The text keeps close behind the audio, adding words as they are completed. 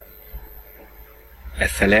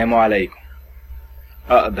السلام عليكم.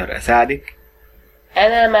 أقدر أساعدك؟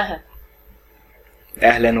 أنا مها.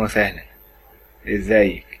 أهلا وسهلا.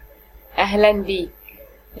 إزيك؟ أهلا بيك.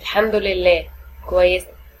 الحمد لله كويس.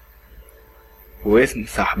 واسم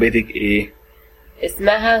صاحبتك إيه؟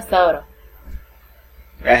 اسمها سارة.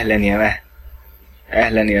 أهلا يا مها.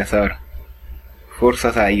 أهلا يا سارة.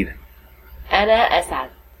 فرصة سعيدة. أنا أسعد.